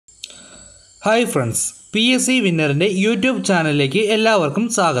Hi friends, PSC വിന്നറിൻ്റെ YouTube ചാനലിലേക്ക് എല്ലാവർക്കും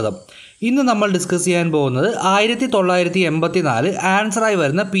സ്വാഗതം. ഇന്ന് നമ്മൾ ഡിസ്കസ് ചെയ്യാൻ പോകുന്നത് 1984 ആൻസറായി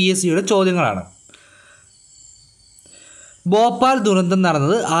വരുന്ന PSCയുടെ ചോദ്യങ്ങളാണ്. ഭോപ്പാൽ ദുരന്തം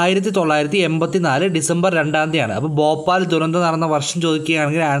നടന്നത് 1984 ഡിസംബർ 2 തീയതിയാണ്. അപ്പോൾ ഭോപ്പാൽ ദുരന്തം നടന്ന വർഷം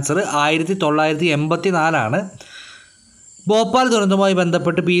ചോദിക്കുകയാണെങ്കിൽ ആൻസർ 1984 ഭോപ്പാൽ ദുരന്തവുമായി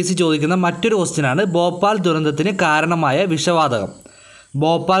ബന്ധപ്പെട്ട് PSC ചോദിക്കുന്ന മറ്റൊരു ക്വസ്റ്റ്യനാണ് ഭോപ്പാൽ ദുരന്തത്തിന് കാരണമായ വിഷവാതകം.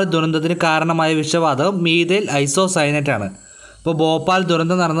 ഭോപ്പാൽ ദുരന്തത്തിന് കാരണമായ വിഷവാതകം മീഥൈൽ ഐസോസയനേറ്റ് ആണ്. അപ്പോൾ ഭോപ്പാൽ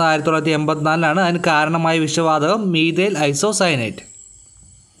ദുരന്തം നടന്നത് 1984 അതിന് കാരണമായ വിഷവാതകം മീഥൈൽ ഐസോസയനേറ്റ്.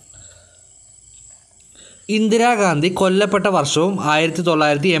 ഇന്ദിരാഗാന്ധി കൊല്ലപ്പെട്ട വർഷവും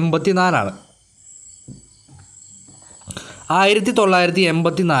 1984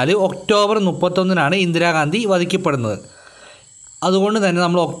 1984 ഒക്ടോബർ 31 ഇന്ദിരാഗാന്ധി വധിക്കപ്പെടുന്നത്. അതുകൊണ്ട് തന്നെ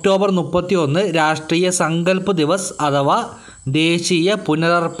നമ്മൾ ഒക്ടോബർ 31 രാഷ്ട്രീയ സങ്കല്പ് ദിവസ് അഥവാ ദേശീയ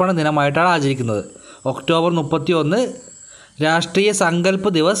പുനരർപ്പണ ദിനമായിട്ടാണ് ആചരിക്കുന്നത്. ഒക്ടോബർ 31 രാഷ്ട്രീയ സങ്കല്പ്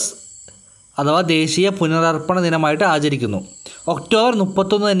ദിവസ് അഥവാ ദേശീയ പുനരർപ്പണ ദിനമായിട്ട് ആചരിക്കുന്നു. ഒക്ടോബർ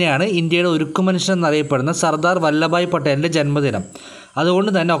 31 തന്നെയാണ് ഇന്ത്യയുടെ ഉരുക്കുമനുഷ്യൻ എന്നറിയപ്പെടുന്ന സർദാർ വല്ലഭായ് പട്ടേലിൻ്റെ ജന്മദിനം.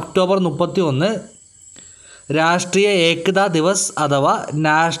 അതുകൊണ്ട് തന്നെ ഒക്ടോബർ 31 രാഷ്ട്രീയ ഏകതാ ദിവസ് അഥവാ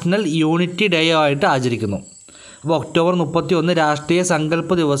നാഷണൽ യൂണിറ്റി ഡേ ആയിട്ട് ആചരിക്കുന്നു. അപ്പോൾ ഒക്ടോബർ 31 രാഷ്ട്രീയ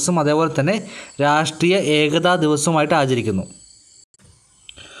സങ്കല്പ ദിവസം അതേപോലെ തന്നെ രാഷ്ട്രീയ ഏകതാ ദിവസമായിട്ട് ആചരിക്കുന്നു.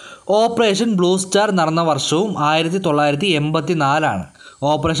 ഓപ്പറേഷൻ ബ്ലൂ സ്റ്റാർ നടന്ന വർഷവും 1984.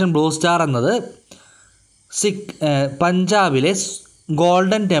 ഓപ്പറേഷൻ ബ്ലൂ സ്റ്റാർ എന്നത് പഞ്ചാബിലെ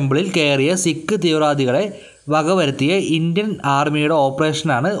ഗോൾഡൻ ടെമ്പിളിൽ കയറിയ സിഖ് തീവ്രവാദികളെ വകവരുത്തിയ ഇന്ത്യൻ ആർമിയുടെ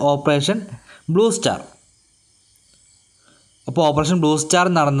ഓപ്പറേഷനാണ് ഓപ്പറേഷൻ ബ്ലൂ സ്റ്റാർ. അപ്പോൾ ഓപ്പറേഷൻ ബ്ലൂ സ്റ്റാർ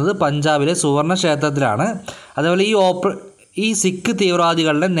നടന്നത് പഞ്ചാബിലെ സുവർണ ക്ഷേത്രത്തിലാണ്. അതേപോലെ ഈ സിഖ്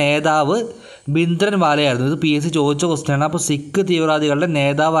തീവ്രവാദികളുടെ നേതാവ് ബിന്ദ്രൻ വാലയായിരുന്നു. ഇത് PSC ചോദിച്ച ക്വസ്റ്റ്യനാണ്. അപ്പോൾ സിഖ് തീവ്രവാദികളുടെ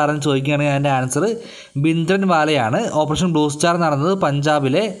നേതാവ് ആരെന്ന് ചോദിക്കുകയാണെങ്കിൽ അതിൻ്റെ answer Bhindran വാലയാണ്. Operation blue star നടന്നത്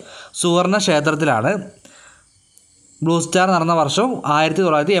പഞ്ചാബിലെ സുവർണ ക്ഷേത്രത്തിലാണ്. ബ്ലൂ സ്റ്റാർ നടന്ന വർഷവും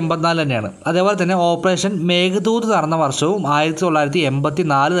 1984 തന്നെയാണ്. അതേപോലെ തന്നെ ഓപ്പറേഷൻ മേഘദൂത് നടന്ന വർഷവും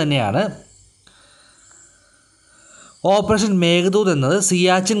 1984 തന്നെയാണ്. ഓപ്പറേഷൻ മേഘദൂത് എന്നത്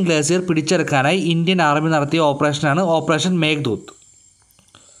സിയാച്ചിൻ ഗ്ലേസിയർ പിടിച്ചെടുക്കാനായി ഇന്ത്യൻ ആർമി നടത്തിയ ഓപ്പറേഷനാണ് ഓപ്പറേഷൻ മേഘദൂത്.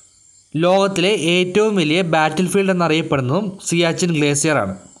 ലോകത്തിലെ ഏറ്റവും വലിയ ബാറ്റിൽ ഫീൽഡ് എന്നറിയപ്പെടുന്നതും സിയാച്ചിൻ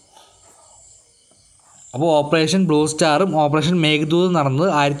ഗ്ലേസിയറാണ്. അപ്പോൾ ഓപ്പറേഷൻ ബ്ലൂ സ്റ്റാറും ഓപ്പറേഷൻ മേഘദൂതും നടന്നത്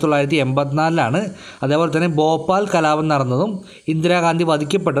 1984. അതേപോലെ തന്നെ ഭോപ്പാൽ കലാപം നടന്നതും ഇന്ദിരാഗാന്ധി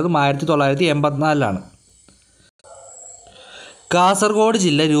വധിക്കപ്പെട്ടതും 1984. കാസർഗോഡ്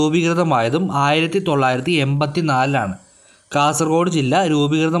ജില്ല രൂപീകൃതമായതും 1984. കാസർഗോഡ് ജില്ല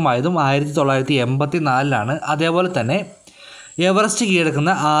രൂപീകൃതമായതും 1984. അതേപോലെ തന്നെ എവറസ്റ്റ്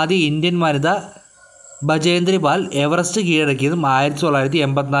കീഴടക്കുന്ന ആദ്യ ഇന്ത്യൻ വനിത ബജേന്ദ്രി പാൽ എവറസ്റ്റ് കീഴടക്കിയതും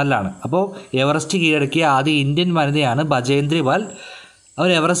 1984. അപ്പോൾ എവറസ്റ്റ് കീഴടക്കിയ ആദ്യ ഇന്ത്യൻ വനിതയാണ് ബജേന്ദ്രി പാൽ. അവർ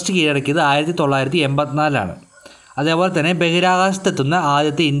എവറസ്റ്റ് കീഴടക്കിയത് 1984. അതേപോലെ തന്നെ ബഹിരാകാശത്തെത്തുന്ന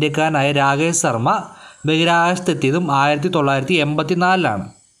ആദ്യത്തെ ഇന്ത്യക്കാരനായ രാകേഷ് ശർമ്മ ബഹിരാകാശത്തെത്തിയതും 1984.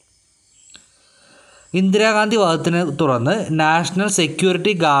 ഇന്ദിരാഗാന്ധി വധത്തിനെ തുടർന്ന് നാഷണൽ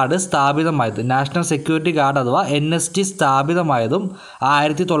സെക്യൂരിറ്റി ഗാർഡ് അഥവാ NSG സ്ഥാപിതമായതും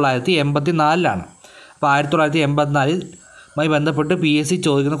 1984. അപ്പോൾ 1984 ബന്ധപ്പെട്ട് PSC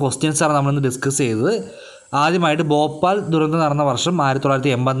ചോദിക്കുന്ന ക്വസ്റ്റ്യൻസാണ് നമ്മളിന്ന് ഡിസ്കസ് ചെയ്തത്. ആദ്യമായിട്ട് ഭോപ്പാൽ ദുരന്തം നടന്ന വർഷം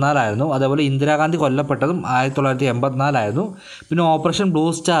 1984 അതേപോലെ ഇന്ദിരാഗാന്ധി കൊല്ലപ്പെട്ടതും 1984. പിന്നെ ഓപ്പറേഷൻ ബ്ലൂ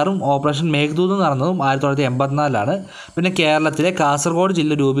സ്റ്റാറും ഓപ്പറേഷൻ മേഘദൂതും നടന്നതും 1984. പിന്നെ കേരളത്തിലെ കാസർഗോഡ്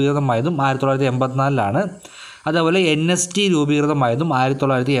ജില്ല രൂപീകൃതമായതും 1984. അതേപോലെ NSG രൂപീകൃതമായതും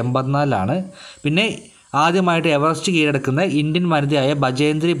 1984. പിന്നെ ആദ്യമായിട്ട് എവറസ്റ്റ് കീഴടക്കുന്ന ഇന്ത്യൻ വനിതയായ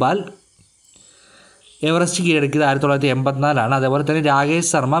ബജേന്ദ്രി പാൽ എവറസ്റ്റ് കീഴടക്കിയത് 1984. അതേപോലെ തന്നെ രാകേഷ്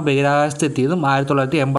ശർമ്മ ബഹിരാകാശത്തെത്തിയതും 1984.